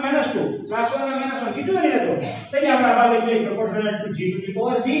 না -2, +1 না -1, কিছু জানি না। তো তাই আমরা আবার লিখলে proportional to g to the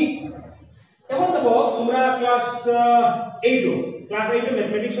power b। এখন দেখো তোমরা ক্লাস 8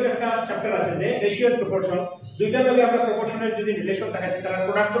 ম্যাথমেটিক্স এর একটা চ্যাপ্টার আছে যে রেশিও এন্ড প্রপোর্শন, দুইটার লগে আমরা প্রপোর্শনের যদি রিলেশন দেখাইতে তার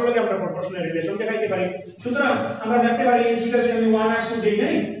প্রোডাক্টের লগে আমরা প্রপোর্শনের রিলেশন দেখাইতে পারি। সুতরাং আমরা লিখতে পারি এই দুইটা যদি আমি 1 আর 2 দেই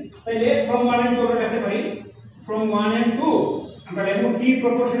নাই তাহলে from 1 and 2 আমরা লিখতে পারি from 1 and 2 আমরা লিখব t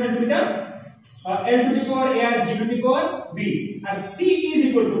প্রপোর্শনাল দুইটা l to the power a R g to the power b, R t is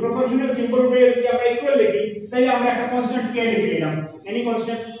equal to proportional symbol উপরে যদি আমরা ইকুয়াল লিখি তাহলে আমরা একটা কনস্ট্যান্ট k লিখে নিলাম, এনি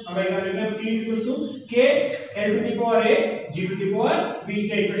কনস্ট্যান্ট আমরা এখানে লিখলাম t is equal to k l to the power a g to the power b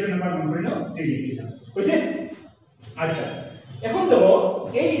K equation number 1 করে নাও 3 লিখে দিলাম, বুঝছেন? আচ্ছা এখন দেখো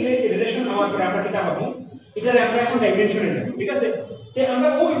এই রিলেশন হওয়ার পরে আমরা কি পাবো, এটারে আমরা এখন ডাইমেনশনে যাব, ঠিক আছে? তে আমরা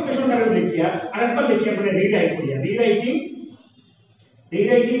ওই ইকুয়েশনটারে লিখিয়া আরেকবার লিখি আমরা রিরাইট করিয়া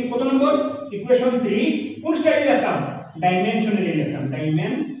রিরাইটিং কত নম্বর ইকুয়েশন 3 কোন স্টাইলে লিখতাম ডাইমেনশনালি লিখতাম,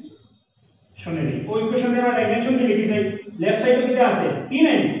 ডাইমেনশনালি ওই ইকুয়েশনে আমরা ডাইমেনশন দিয়ে লিখি যাই লেফট সাইডে কিটা আছে t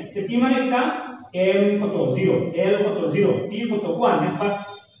নাই তে t মানে কিটা m কত 0 l কত 0 t কত 1 দেখবা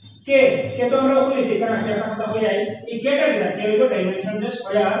k তো আমরা উপরে লিখি কারণ একটা কথা হই আই এই k টা কিটা k হলো dimensionless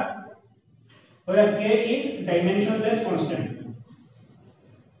where k is dimensionless constant,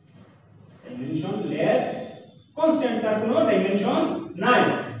 dimensionless constant তার কোনো ডাইমেনশন নাই।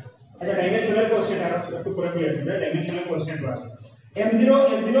 আচ্ছা ডাইমেনশনাল কনস্ট্যান্ট আর একটু পরে ক্লিয়ার হবে, ডাইমেনশনাল কনস্ট্যান্ট আছে m0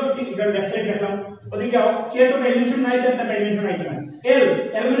 l0 এটা লেফট সাইড দেখলাম ওদিকে যাও k তো ডাইমেনশন নাই তার ডাইমেনশন নাই কেন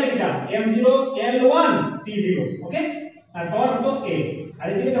l মানে কিটা m0 l1 t0, ওকে? আর পাওয়ার কত k, আর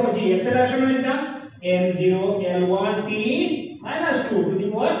এদিকে দেখো g অ্যাক্সেলারেশন মানে কিটা m0 l1 t - 2 to the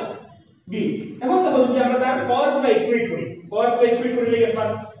power b। এখন দেখো যদি আমরা তার পাওয়ারগুলো ইকুয়েট করি লিখে পার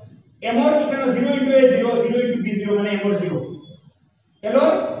m এর এখানে 0 into a 0 0 into b 0 মানে m এর 0 l এর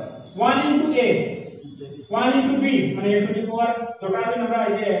 1 into a 1 into b মানে l to the power total আমরা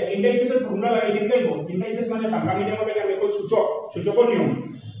এই যে ইন্ডাইসেস এর ফর্মুলা লাগাই দিতে হইব, ইন্ডাইসেস মানে বাংলা মিডিয়ামে লাগে আমরা কই সূচকের নিয়ম,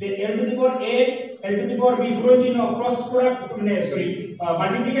 তে l to the power a l to the power b পুরো চিহ্ন ক্রস প্রোডাক্ট মানে সরি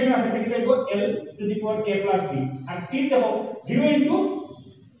মাল্টিপ্লিকেশন আছে থেকে যাইব l to the power a plus b, R t দেখো 0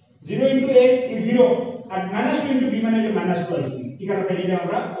 into a is 0 R -2 into b মানে -2 আছে, এখানে পেলে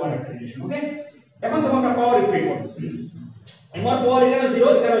আমরা পাওয়ার একটা রিলেশন, ওকে? এখন তো আমরা পাওয়ার ইকুয়েট করব, আমার পাওয়ার এখানে 0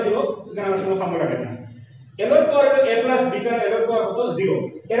 এখানে আমরা কোনো ফর্মুলা দেব না, l এর পাওয়ার a plus b কারণ l এর পাওয়ার কত 0,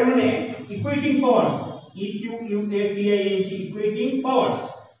 এর মানে ইকুয়েটিং পাওয়ারস ইকুয়েটিং পাওয়ার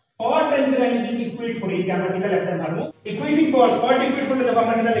টাইম যদি আমি যদি ইকুয়েট করি যে আমরা কিটা লিখতে পারবো ইকুয়েটিং পাওয়ার ইকুয়েট করলে দেখো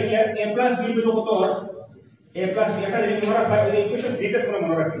আমরা কিটা লিখি a plus b হলো কত a plus b এটা যদি মনে রাখা এই ইকুয়েশন 3 টা পুরো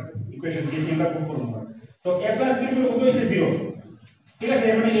মনে রাখি, ইকুয়েশন 3 আমরা খুব করব, তো a plus b হলো কত হইছে 0, ঠিক আছে?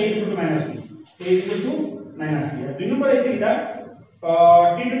 মানে a = -b আর দুই নম্বর আছে এটা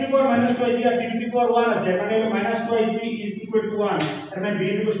t to the power -2 is t to the power 1 আছে, মানে -2 is equal to 1 আর মানে b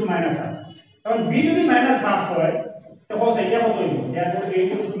equals to -1, কারণ b যদি -1/2 হয় তখন সেইটা কত হইব therefore a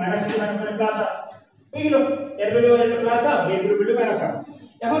equals to -2 মানে প্লাস হইলো, এর ভ্যালু হলো প্লাস b এর ভ্যালু -।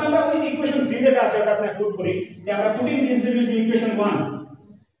 এখন আমরা ওই ইকুয়েশন 3 যেটা আছে ওটা আমরা পুট করি যে আমরা putting this values in equation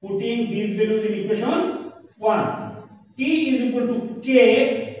 1 t is equal to k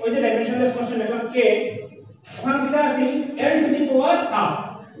ওই যে ডাইমেনশনলেস কনস্ট্যান্ট লিখলাম k, ওখানে কিটা আছে l to the power half,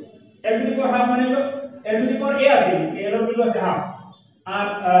 l to the power half মানে হলো l to the power a আছে l এর ভ্যালু আছে half, R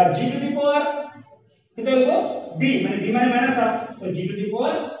g to the power কিটা হইব b মানে b মানে -half তো g to the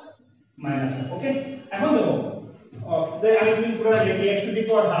power -half, ওকে? এখন দেখো আমি যদি পুরো লিখি x to the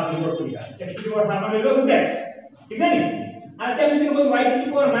power half equal to x to the power half মানে হলো √x, ঠিক আছে? আর আমি যদি কই y to the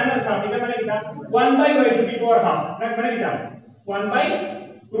power -half এটা মানে কিটা 1/y to the power half মানে কিটা 1/√y,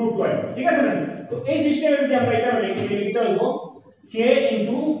 ঠিক আছে? না তো এই সিস্টেমে যদি আমরা এটা লিখি এটা হইব k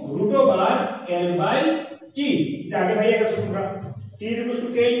into √l/g, এটা আগে ভাইয়া গেছে তোমরা t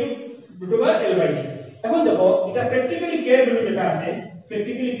 = k into √l/g। এখন দেখো এটা প্র্যাকটিক্যালি k এর ভ্যালু যেটা আছে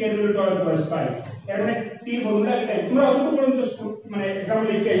প্র্যাকটিক্যালি k এর ভ্যালুটা হলো 2/, এর মানে t ফর্মুলা লিখতে তোমরা অত পর্যন্ত মানে एग्जांपल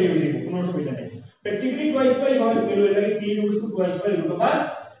লিখে আইলে হয়ে যাবে, কোনো অসুবিধা নেই। প্র্যাকটিক্যালি 2/, হয় ভ্যালু এটা t =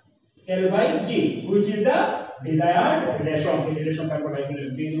 2/√l/g which is the desired relation তারপর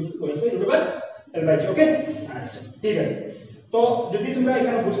t = 2/√l/g, ওকে? আচ্ছা ঠিক আছে, তো যদি তোমরা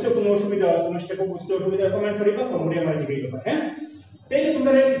এখানে বুঝতে কোনো অসুবিধা হয় তোমরা স্টেপ বুঝতে অসুবিধা কমেন্ট করিবা, ফর্মুলা আমরা দিবেই দেব, হ্যাঁ? তাই যে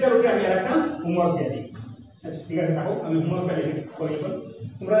তোমরা এটার উপরে আমি আরেকটা হোমওয়ার্ক দিয়ে দিই, আচ্ছা ঠিক আছে? দেখো আমি হোমওয়ার্কটা লিখে করি,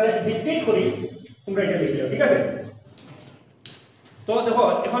 তোমরা ডিকটেট করি তোমরা এটা লিখে দাও, ঠিক আছে? তো দেখো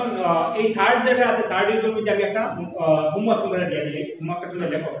এখন এই থার্ড যেটা আছে থার্ড এর জন্য আমি একটা হোমওয়ার্ক তোমরা দিয়ে দিই, হোমওয়ার্কটা তোমরা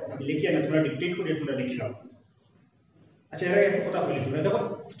লেখো, আমি লিখিয়ে না তোমরা ডিকটেট করে তোমরা লিখে দাও। আচ্ছা এর একটা কথা বলি, তোমরা দেখো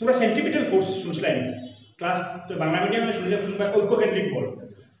তোমরা সেন্ট্রিপিটাল ফোর্স শুনছিলেন ক্লাস, তো বাংলা মিডিয়ামে শুনলে তোমরা ঐক্যকেন্দ্রিক বল,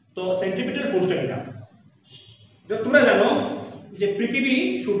 তো সেন্ট্রিপিটাল ফোর্সটা কি? তোমরা জানো যে পৃথিবী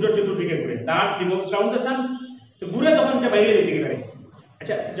সূর্যের চতুর্দিকে ঘুরে, the earth revolves round the sun, তো ঘুরে তখন এটা বাইরে দিকে পারে,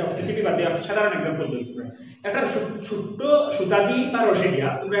 আচ্ছা যাও পৃথিবী বাদ দিয়ে একটা সাধারণ एग्जांपल দিই একটা ছোট্ট সুতা দিয়ে বা রশি দিয়া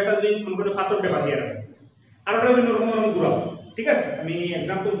তুমি একটা যদি মনে করো পাথর পেপা দিয়ে রাখো আর ওটা যদি নরম নরম ঘুরাও ঠিক আছে আমি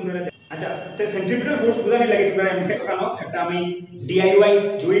एग्जांपल তোমরা আচ্ছা তো সেন্ট্রিপিটাল ফোর্স বুঝানি লাগে তোমরা এমনি কানো একটা আমি ডিআইওয়াই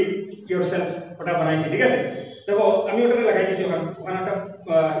ডু ইট ইয়োরসেলফ ওটা বানাইছি ঠিক আছে দেখো আমি ওটাতে লাগাইছি ওখানে একটা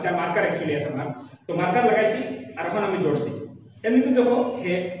এটা মার্কার অ্যাকচুয়ালি আছে আমার তো মার্কার লাগাইছি আর এখন আমি দৌড়ছি এমনিতে দেখো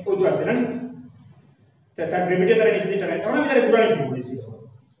হে ওই তো আছে না তার গ্রেভিটি তার নিচে দিতে এখন আমি তার ঘুরানি শুরু করেছি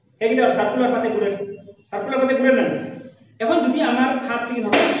এই কিন্তু সার্কুলার পাতে ঘুরে না এখন যদি আমার হাত থেকে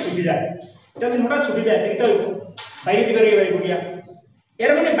হঠাৎ ছুটি যায় এটা যদি হঠাৎ ছুটি যায় এটা বাইরে দিকে বাইরে গিয়া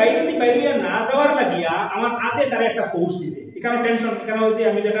এর মানে বাইরে না যাওয়ার লাগিয়া আমার হাতে তার একটা ফোর্স দিছে এখানে টেনশন এখানে যদি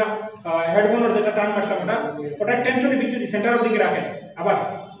আমি যেটা হেডফোনের যেটা টান মারলাম ওটা টেনশনের ভিতরে সেন্টারের দিকে রাখে আবার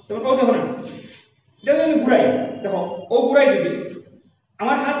তখন ও দেখো না এটা যদি আমি ঘুরাই দেখো ও ঘুরাই যদি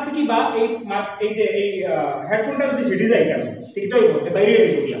আমার হাত থেকে বা এই যে এই হেডফোনটা যদি ছিটে যায় কেন ঠিকটাই বলতে বাইরে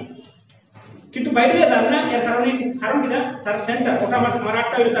গিয়ে গিয়া কিন্তু বাইরে যান না এর কারণ কিনা তার সেন্টার ওটা আমার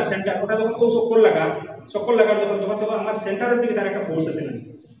হাতটা হইলো তার সেন্টার ওটা যখন ও চক্কর লাগার তখন আমার সেন্টারের দিকে তার একটা ফোর্স আছে না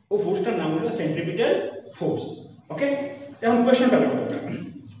ও ফোর্সটার নাম হলো সেন্ট্রিপিটাল ফোর্স ওকে এখন কোশ্চেনটা দেখো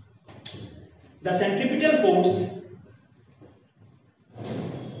the centripetal force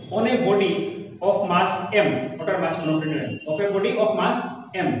on a body of mass m ওটার মাস মনে রাখবেন of a body of mass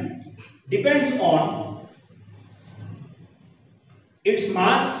m depends on its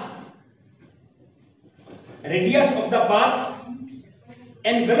mass radius of the path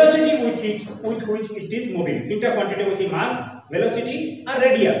and velocity with which it is moving তিনটা quantity হচ্ছে mass velocity R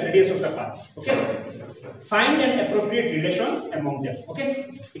radius of the path okay find an appropriate relation among them okay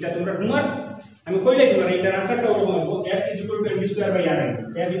এটা তোমরা homework আমি কইলে তোমরা এটার আনসারটা ওরকম হবে f mv2/r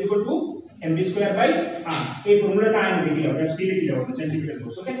f mv2/r এই ফর্মুলাটা আমি লিখি হবে f c লিখি হবে সেন্টিমিটার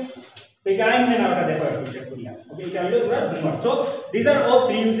ফোর্স ওকে তো এটা আমি না ওটা দেখো একটু চেক করি ওকে এটা হলো তোমরা homework so these are all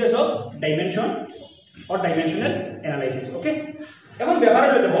three uses of dimension or dimensional analysis okay এখন ব্যবহার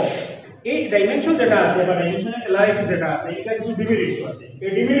হলো দেখো এই ডাইমেনশন যেটা আছে বা ডাইমেনশনাল অ্যানালাইসিস যেটা আছে এটা কিছু ডিমেরিটস আছে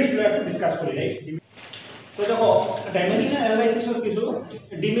এই ডিমেরিটস গুলো একটু ডিসকাস করি রাইট তো দেখো ডাইমেনশনাল অ্যানালাইসিস এর কিছু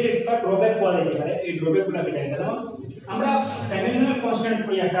ডিমেরিটস বা ড্রব্যাক বলা যেতে পারে এই ড্রব্যাক গুলো কি দেখো যেমন আমরা ডাইমেনশনাল কনস্ট্যান্ট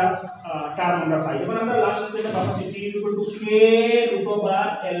কই একটা টার্ম আমরা পাই যখন আমরা লাস্ট যেটা ভাবছি c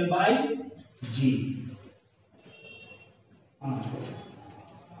 √k/l/g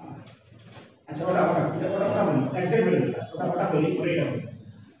আচ্ছা ওটা বলি এক্সাক্ট ভ্যালু ওটা বলি করে এটা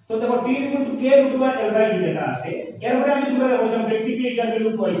তো দেখো t k√l/g লেখা আছে এরপরে আমি শুরু করলাম প্র্যাকটিক্যালি এটার ভ্যালু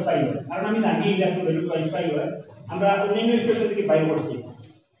টুয়াইস পাই হয় কারণ আমি জানি এটার ভ্যালু টুয়াইস পাই হয় আমরা অন্যান্য ইকুয়েশন থেকে বাইর করছি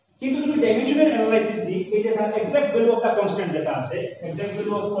কিন্তু তুমি ডাইমেনশনাল অ্যানালাইসিস দি এই যে exact value of the constant যেটা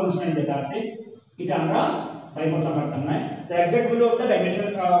আছে এটা আমরা বাইর করতে পারতাম না the exact value of the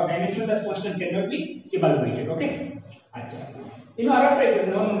dimension that constant cannot be evaluated okay আচ্ছা ইনো আরেকটা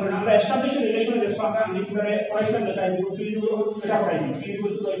ইকুয়েশন আমরা এস্টাবলিশ রিলেশন দেখো আমি কিভাবে পড়াইছিলাম যেটা এটা পড়াইছি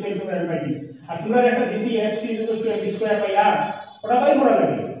আর তোমরা একটা দিছি fc mv2/r ওটা বাই করা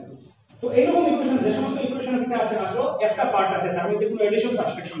লাগে তো এইরকম ইকুয়েশন যে সমস্ত ইকুয়েশন থেকে আসে মাত্র একটা পার্ট আছে তার মধ্যে কোনো এডিশন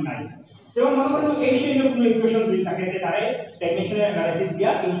সাবট্রাকশন নাই যেমন মনে করো এই স্টেজে কোনো ইকুয়েশন যদি থাকে তারে ডাইমেনশনাল অ্যানালাইসিস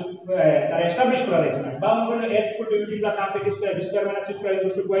দিয়া তারে এস্টাবলিশ করা যায় না বা মনে করো s = ut + half x square b square minus c square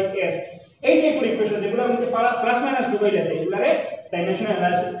 = twice s এই টাইপের ইকুয়েশন যেগুলোর মধ্যে প্লাস মাইনাস ডুবাইল আছে এগুলারে ডাইমেনশনাল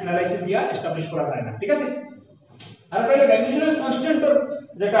অ্যানালাইসিস দিয়া এস্টাবলিশ করা যায় না ঠিক আছে আর পরে ডাইমেনশনাল কনস্ট্যান্ট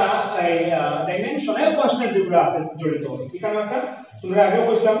যেটা ডাইমেনশনাল কনস্ট্যান্ট যেগুলো আছে জড়িত এখানে একটা তোমরা আগেও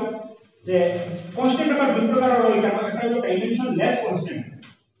বলছিলাম যে কনস্ট্যান্ট আবার দুই প্রকার হয় এখানে একটা হলো ডাইমেনশনলেস কনস্ট্যান্ট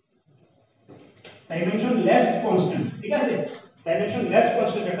ঠিক আছে ডাইমেনশনলেস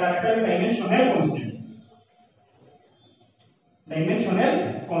কনস্ট্যান্ট এটা একটা হলো ডাইমেনশনাল কনস্ট্যান্ট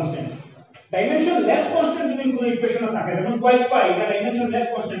ডাইমেনশনলেস কনস্ট্যান্ট যদি কোনো ইকুয়েশন থাকে যেমন টুয়াইস পাই এটা ডাইমেনশনলেস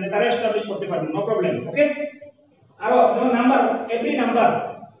কনস্ট্যান্ট তারা এস্টাবলিশ করতে পারবে নো প্রবলেম ওকে আর যেমন number every number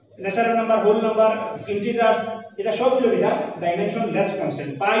natural number whole number integers এটা সবগুলো এটা dimensionless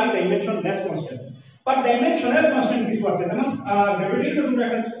constant pi dimensionless constant but dimensional constant কিছু আছে যেমন গ্র্যাভিটেশনাল তোমরা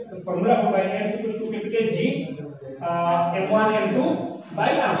একটা ফর্মুলা পাবে F = capital G m1 m2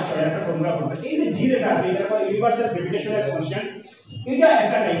 by r square একটা ফর্মুলা পাবে এই যে G যেটা আছে এটা হলো ইউনিভার্সাল গ্র্যাভিটেশনাল কনস্ট্যান্ট এটা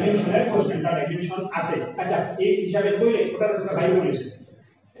একটা ডাইমেনশনাল কনস্ট্যান্ট তার ডাইমেনশন আছে আচ্ছা এই হিসাবে কইলে ওটা তোমরা বাইরে বলেছে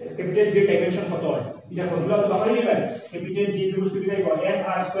ক্যাপিটাল G ডাইমেনশন কত হয় এটা ফর্মুলা তো বাবাই নেবেন capital G =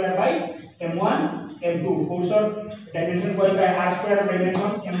 f(r²) m1 m2 ফোর্সর dimension কয় by r²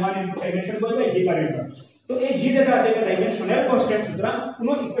 dimension m1 m2 dimension কয় বাই g পার ইউনিট তো এই g যেটা আছে এটা ডাইমেনশনাল কনস্ট্যান্ট সুতরাং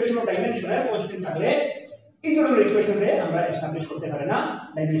কোনো ইকুয়েশন অফ ডাইমেনশনাল কনস্ট্যান্ট থাকলে এই ধরনের ইকুয়েশনে আমরা এস্টাবলিশ করতে পারি না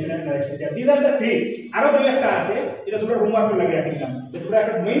dimensional analysis this are the three আরো দুই একটা আছে এটা তোমরা হোমওয়ার্ক লাগে রাখলাম যে তোমরা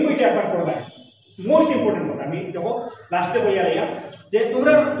একটা মেইন বইটা একবার পড়বা মোস্ট ইম্পর্টেন্ট আমি দেখো লাস্টে কইয়া লাইয়া যে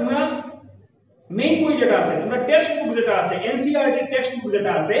তোমরা মেইন বই যেটা আছে তোমরা টেক্সট বুক যেটা আছে এনসিইআরটি টেক্সট বুক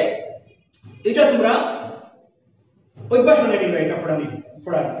যেটা আছে এটা তোমরা অভ্যাস বানাই দিবা এটা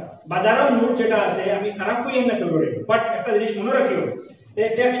পড়া বাজারের নোট যেটা আছে আমি খারাপ হইয়া না কেউ বাট একটা জিনিস মনে রাখিও a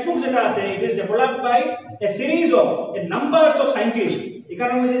textbook যেটা আছে it is developed by a series of a numbers of scientists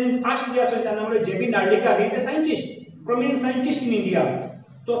এখানে মধ্যে যে ফার্স্ট যে আছে তার নাম হলো JB নার্লিকা he is a scientist prominent scientist in India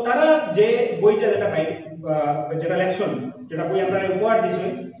তো তারা যে বইটা যেটা পাই যেটা লেকশন যেটা বই আমরা উপহার দিছি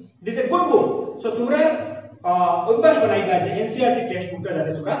it is a good book so তোমরা অভ্যাস বানাইবা আছে এনসিইআরটি টেক্সট বুকটা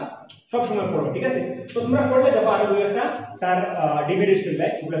যাতে তোমরা সব সময় পড়ো ঠিক আছে তো তোমরা পড়লে দেখো আরো দুই একটা তার ডিমেরিট ফিল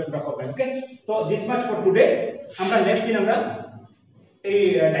এগুলো তোমরা পড়বে ওকে তো দিস মাচ ফর টুডে আমরা নেক্সট দিন আমরা এই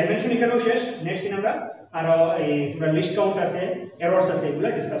ডাইমেনশন এখানেও শেষ নেক্সট দিন আমরা আর এই তোমরা লিস্ট কাউন্ট আছে এররস আছে এগুলো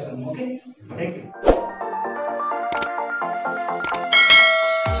ডিসকাস করব ওকে থ্যাংক ইউ